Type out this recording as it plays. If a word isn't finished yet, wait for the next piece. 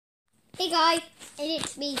Hey guys, and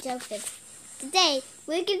it's me, Joseph. Today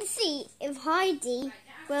we're going to see if Heidi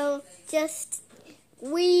will just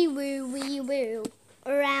wee woo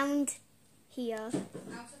around here. Out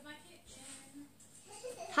of my kitchen.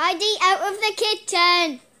 Heidi, out of the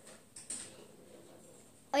kitchen!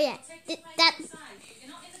 Oh yeah, that You're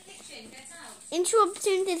not in the kitchen, get out.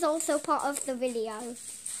 interruption is also part of the video.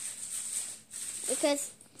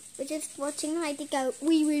 Because we're just watching Heidi go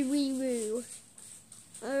wee woo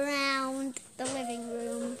around the living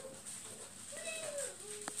room.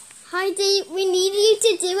 Heidi, we need you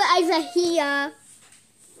to do it over here.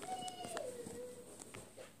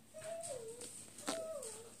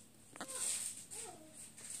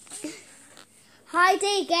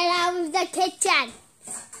 Heidi, get out of the kitchen.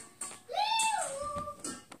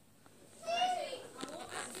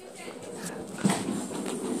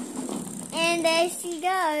 And there she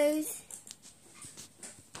goes.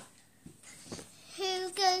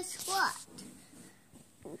 Who goes what?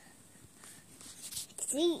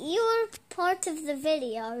 See, you're part of the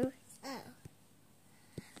video. Oh.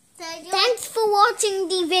 So thanks for watching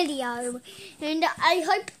the video. And I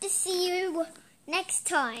hope to see you next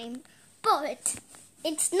time. But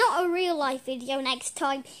it's not a real life video next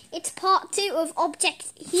time. It's part 2 of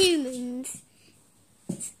Object Humans.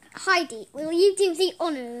 Heidi, will you do the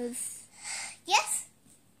honours? Yes.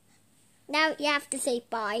 Now you have to say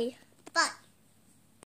bye. Bye.